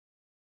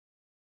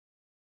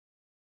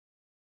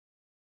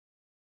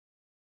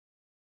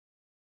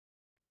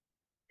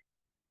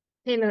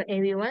Hello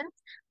everyone,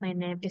 my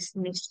name is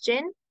Miss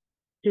Jen.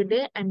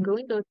 Today I'm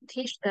going to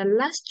teach the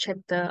last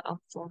chapter of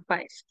Form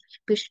 5,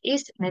 which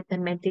is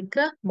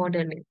mathematical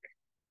modeling.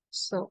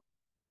 So,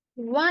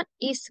 what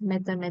is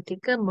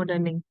mathematical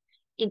modeling?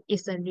 It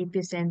is a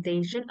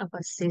representation of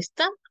a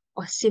system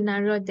or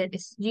scenario that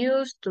is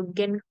used to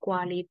gain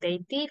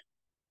qualitative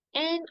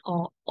and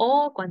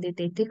or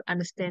quantitative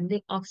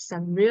understanding of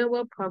some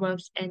real-world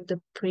problems and to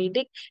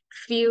predict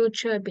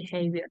future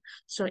behavior.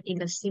 So, in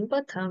the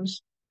simple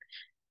terms,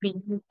 we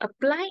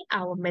apply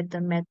our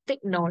mathematic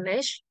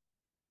knowledge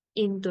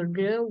into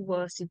real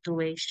world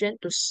situation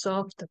to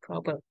solve the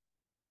problem.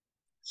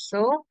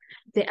 So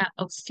there are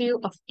a few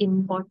of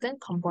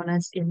important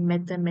components in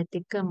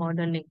mathematical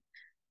modeling.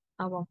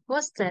 Our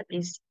first step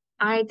is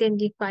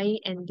identifying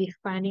and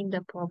defining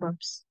the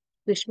problems,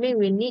 which means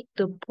we need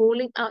to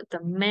pulling out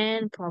the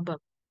main problem.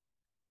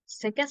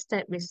 Second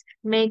step is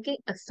making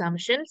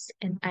assumptions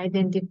and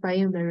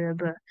identifying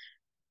variable.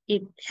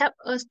 It helps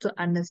us to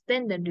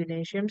understand the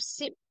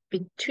relationship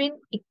between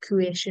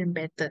equation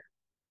better.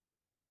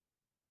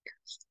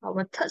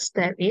 Our third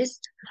step is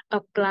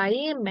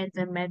applying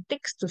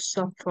mathematics to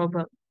solve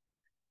problems.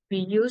 We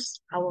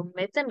use our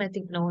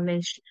mathematical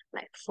knowledge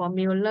like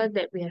formula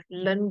that we have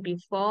learned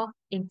before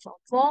in Form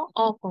 4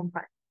 or Form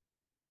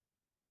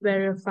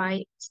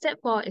 5. Step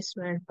 4 is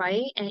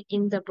verifying and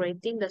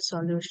interpreting the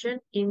solution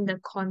in the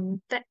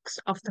context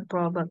of the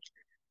problem.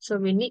 So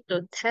we need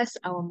to test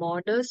our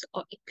models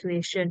or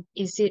equation.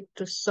 Is it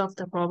to solve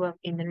the problem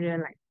in the real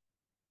life?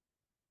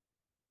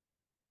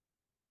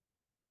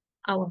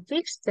 Our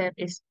fifth step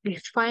is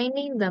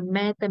refining the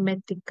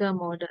mathematical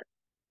model.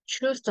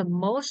 Choose the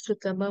most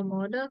suitable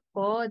model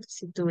for the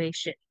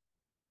situation.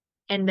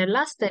 And the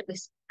last step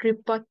is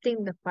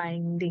reporting the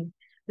finding.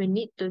 We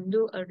need to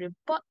do a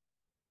report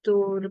to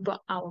report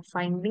our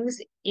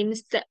findings in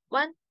step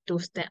 1 to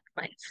step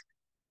 5.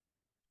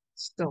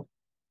 So,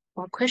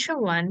 for question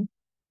 1,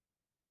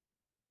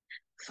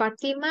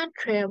 Fatima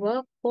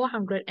traveled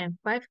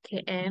 405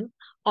 km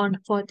on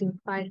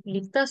 45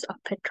 liters of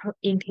petrol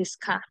in his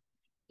car.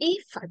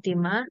 If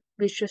Fatima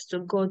wishes to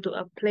go to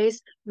a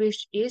place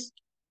which is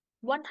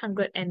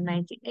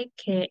 198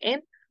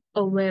 km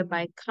away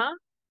by car,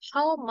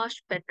 how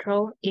much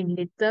petrol in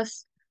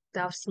liters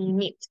does he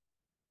need?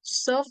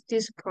 Solve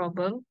this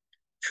problem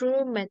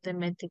through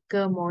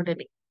mathematical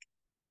modeling.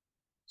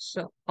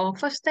 So our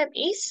first step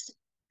is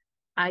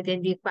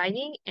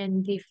identifying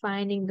and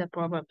defining the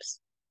problems.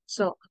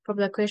 So from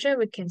the question,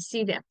 we can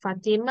see that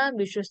Fatima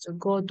wishes to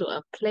go to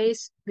a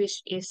place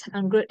which is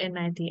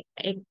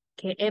 198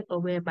 km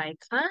away by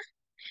car.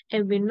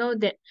 And we know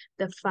that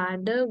the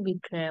farther we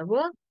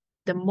travel,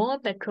 the more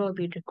petrol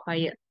we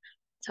require.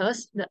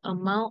 Thus, the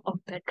amount of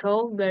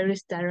petrol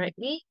varies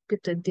directly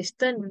with the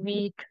distance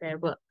we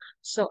travel.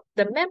 So,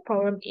 the main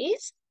problem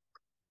is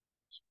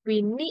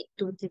we need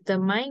to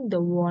determine the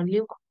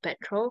volume of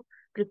petrol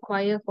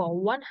required for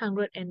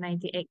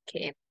 198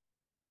 km.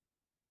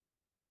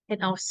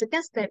 And our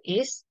second step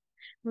is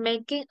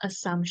making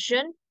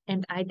assumption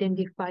and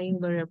identifying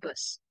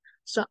variables.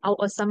 So, our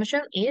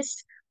assumption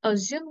is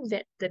assume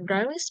that the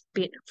driving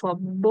speed for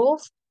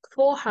both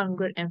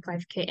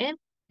 405 km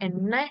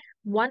and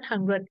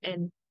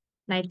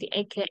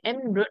 198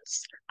 km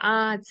routes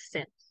are the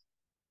same.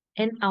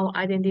 And our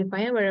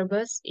identifying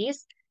variables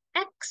is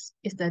x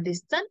is the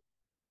distance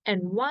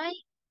and y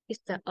is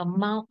the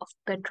amount of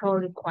petrol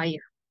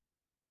required.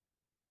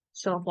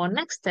 So for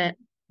next step,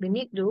 we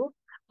need to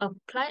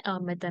apply our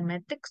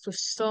mathematics to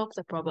solve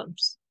the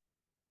problems.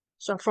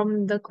 So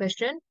from the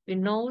question, we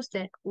know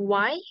that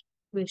y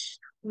which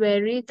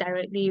vary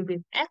directly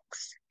with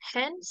x,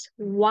 hence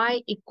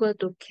y equal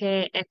to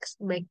kx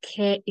where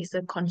k is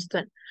a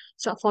constant.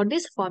 So for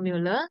this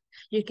formula,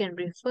 you can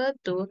refer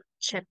to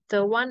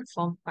chapter 1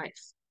 form 5.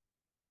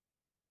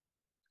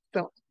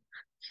 So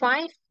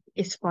 5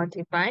 is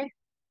 45,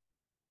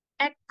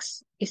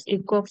 x is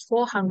equal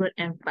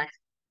 405,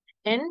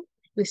 and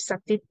we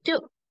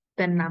substitute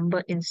the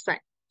number inside.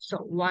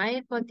 So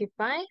y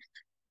 45,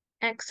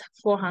 x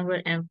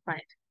 405.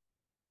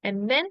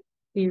 And then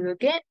we will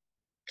get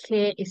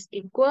k is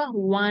equal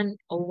 1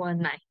 over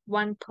 9,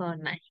 1 per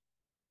 9.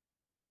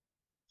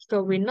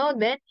 So we know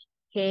that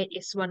k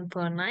is 1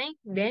 per 9,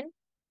 then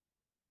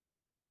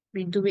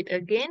we do it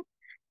again.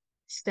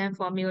 Same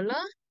formula,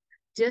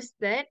 just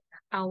that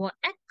our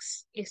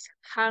x is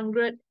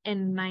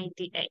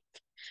 198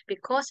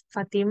 because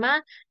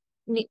Fatima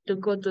need to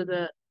go to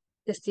the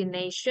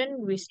destination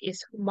which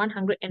is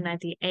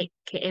 198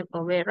 km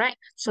away, right?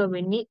 So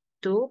we need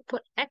to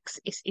put x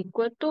is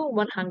equal to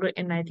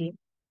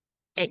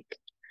 198.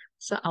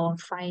 So our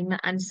final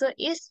answer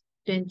is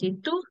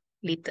 22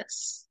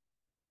 liters.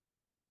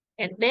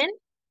 And then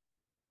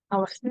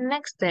our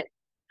next step,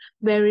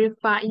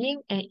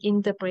 verifying and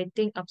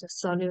interpreting of the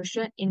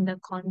solution in the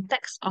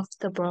context of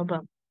the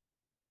problem.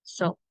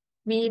 So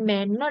we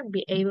may not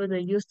be able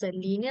to use the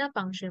linear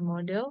function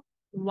model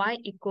y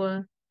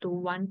equal to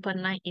 1 per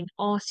 9 in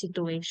all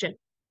situations.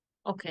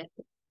 Okay,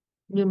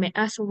 you may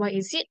ask why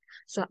is it?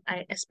 So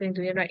I explain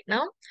to you right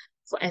now.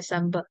 For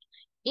example,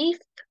 if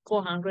the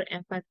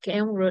 405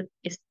 km route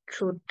is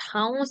through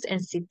towns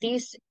and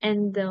cities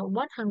and the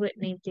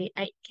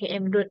 198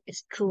 km route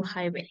is through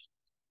highway.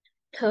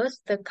 Thus,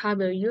 the car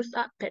will use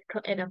up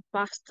petrol at a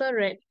faster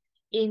rate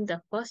in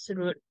the first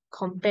route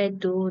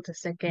compared to the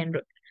second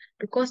route.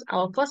 Because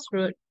our first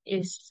route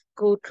is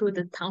go through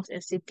the towns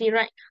and city,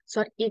 right?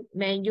 So it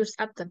may use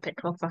up the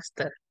petrol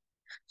faster.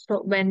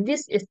 So when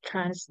this is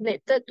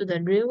translated to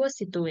the real world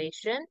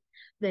situation,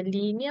 the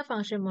linear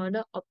function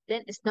model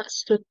obtained is not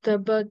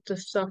suitable to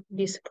solve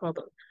this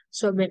problem.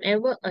 So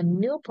whenever a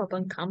new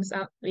problem comes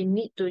up, we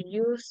need to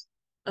use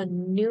a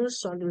new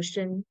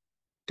solution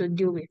to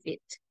deal with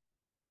it.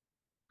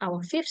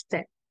 Our fifth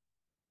step,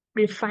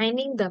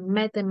 refining the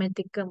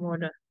mathematical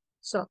model.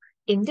 So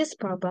in this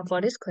problem,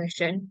 for this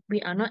question,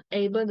 we are not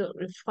able to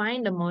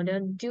refine the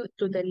model due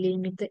to the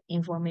limited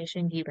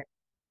information given.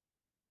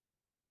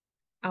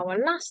 Our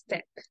last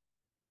step,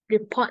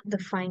 report the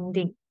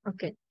finding.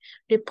 Okay,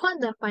 report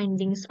the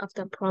findings of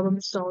the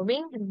problem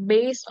solving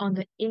based on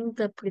the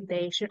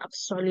interpretation of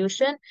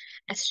solution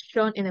as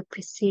shown in the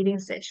preceding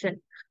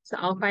session. So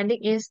our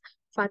finding is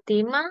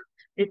Fatima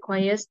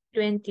requires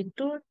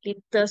 22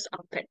 liters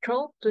of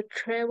petrol to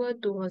travel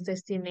to her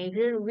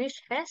destination,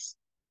 which has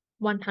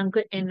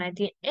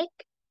 198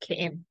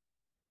 km.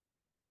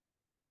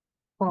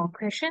 For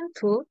question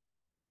 2,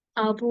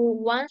 Abu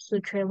wants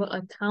to travel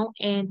a town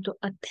and to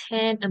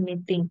attend a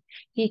meeting.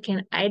 He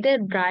can either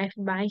drive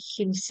by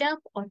himself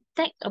or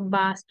take a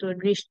bus to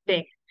reach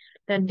there.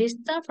 The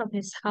distance from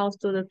his house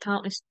to the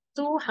town is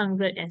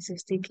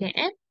 260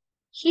 km.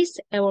 His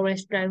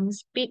average driving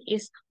speed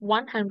is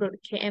 100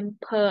 km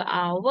per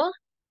hour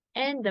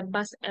and the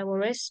bus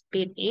average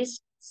speed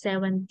is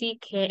 70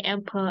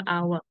 km per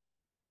hour.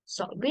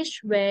 So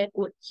which way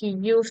would he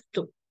use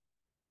to?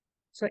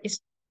 So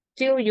it's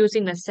still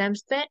using the same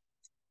step.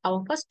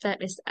 Our first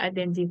step is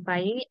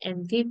identifying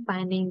and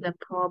defining the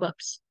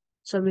problems.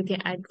 So we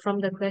can from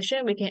the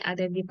question we can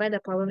identify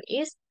the problem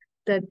is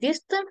the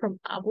distance from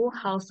Abu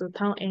house to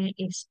town A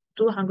is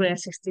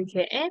 260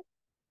 km.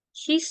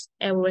 His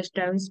average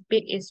driving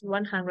speed is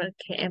 100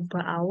 km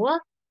per hour.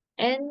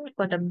 And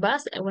for the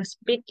bus, average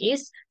speed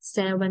is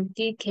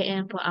 70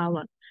 km per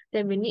hour.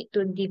 Then we need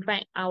to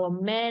define our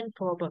main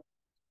problem.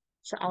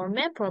 So our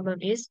main problem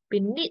is we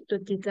need to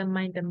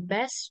determine the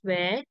best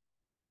way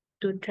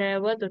to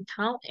travel to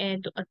town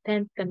and to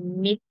attend the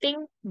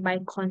meeting by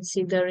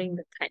considering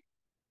the time.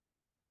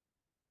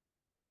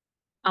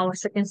 Our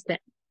second step,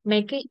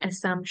 making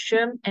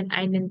assumption and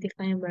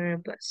identifying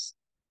variables.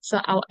 So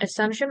our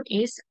assumption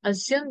is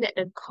assume that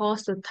the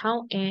cost to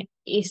town A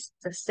is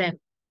the same,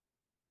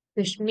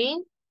 which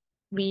means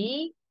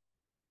we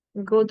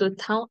go to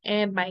town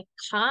A by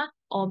car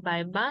or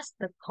by bus,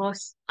 the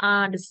costs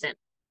are the same.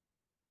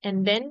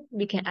 And then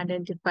we can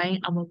identify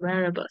our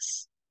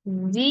variables.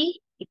 D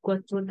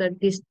equal to the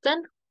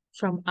distance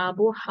from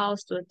Abu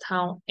house to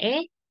town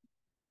A.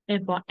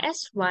 And for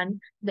S1,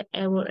 the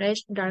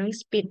average driving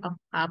speed of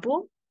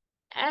Abu.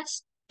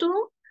 S2,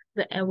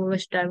 the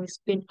average driving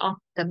speed of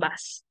the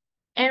bus.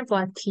 And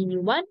for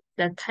T1,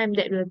 the time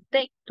that will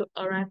take to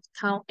arrive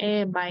town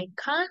A by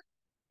car.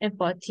 And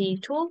for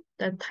T2,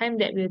 the time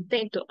that will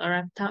take to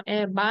arrive town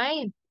A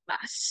by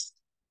bus.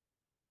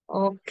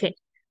 Okay,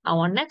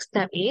 our next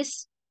step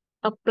is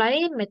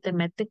applying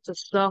mathematics to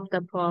solve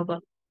the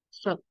problem.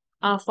 So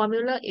our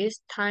formula is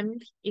time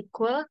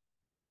equal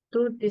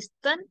to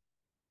distance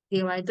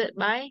divided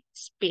by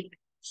speed.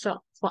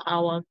 So for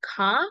our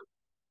car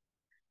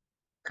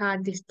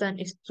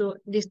distance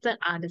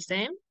are the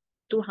same,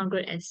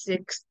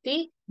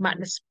 260, but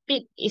the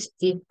speed is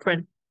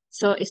different.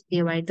 So it's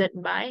divided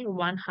by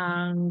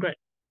 100.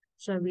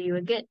 So we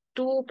will get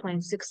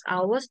 2.6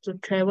 hours to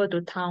travel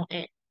to town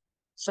A.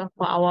 So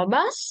for our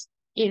bus,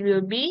 it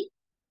will be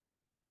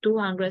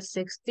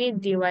 260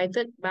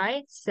 divided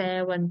by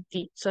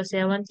 70. So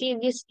 70,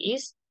 this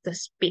is the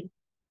speed.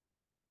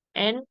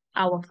 And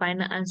our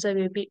final answer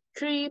will be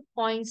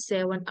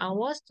 3.7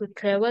 hours to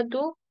travel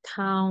to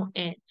town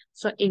A.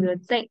 So it will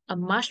take a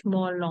much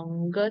more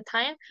longer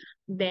time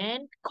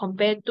than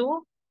compared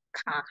to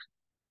car.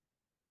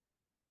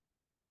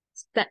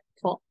 Step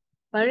 4.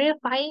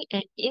 Verifying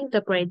and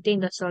interpreting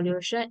the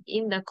solution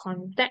in the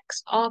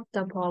context of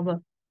the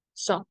problem.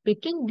 So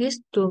between these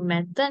two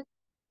methods,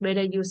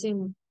 whether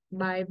using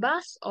by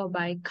bus or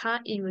by car,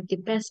 it will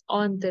depend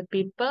on the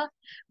people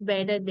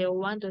whether they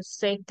want to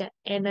save their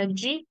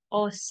energy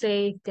or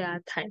save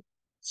their time.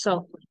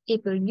 So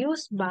if you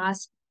use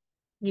bus,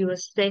 you will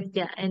save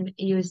your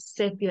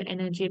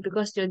energy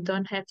because you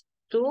don't have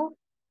to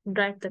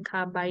drive the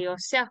car by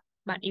yourself,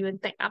 but it will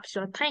take up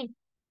your time.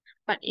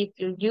 But if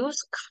you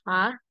use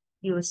car,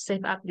 you will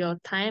save up your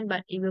time,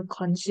 but it will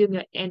consume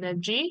your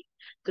energy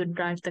to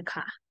drive the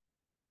car.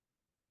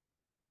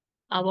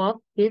 Our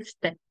fifth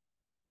step,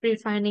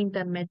 refining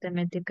the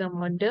mathematical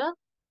model.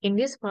 In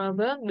this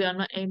problem, we are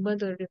not able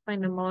to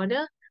refine the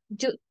model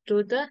due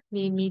to the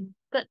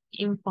limited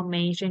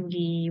information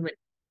given.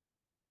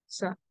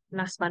 So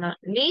last but not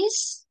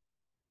least,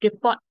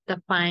 report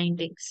the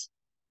findings.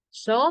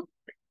 So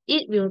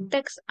It will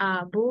take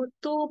about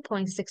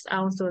 2.6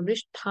 hours to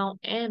reach town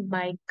and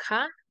by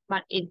car,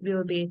 but it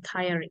will be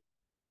tiring.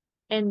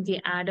 And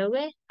the other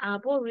way,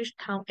 Abu reach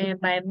town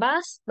and by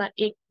bus, but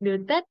it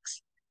will take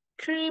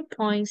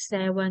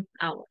 3.7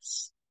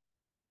 hours.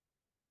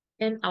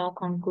 And our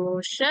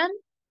conclusion,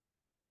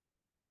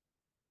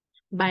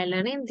 by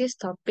learning this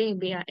topic,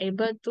 we are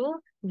able to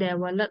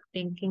develop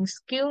thinking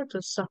skill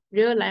to solve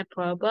real-life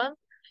problems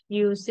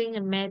using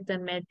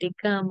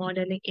mathematical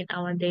modeling in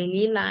our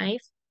daily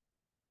life,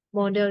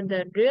 model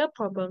the real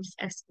problems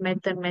as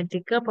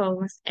mathematical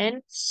problems,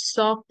 and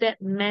solve them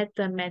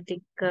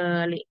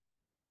mathematically.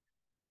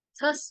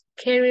 Thus,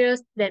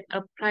 careers that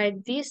apply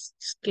this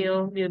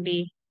skill will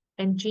be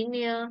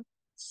engineer,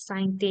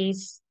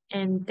 scientist,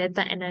 and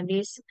data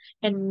analyst,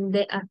 and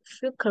there are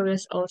few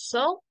careers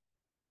also.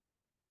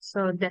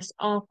 So that's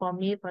all for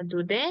me for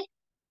today.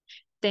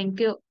 Thank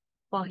you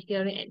for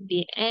hearing at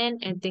the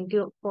end, and thank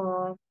you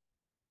for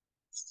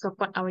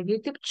support our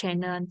YouTube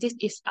channel. This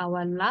is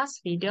our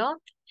last video.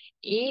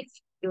 If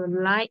you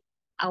like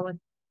our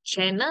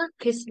channel,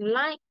 please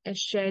like and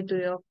share to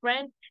your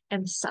friend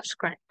and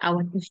subscribe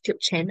our YouTube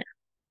channel.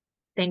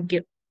 Thank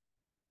you.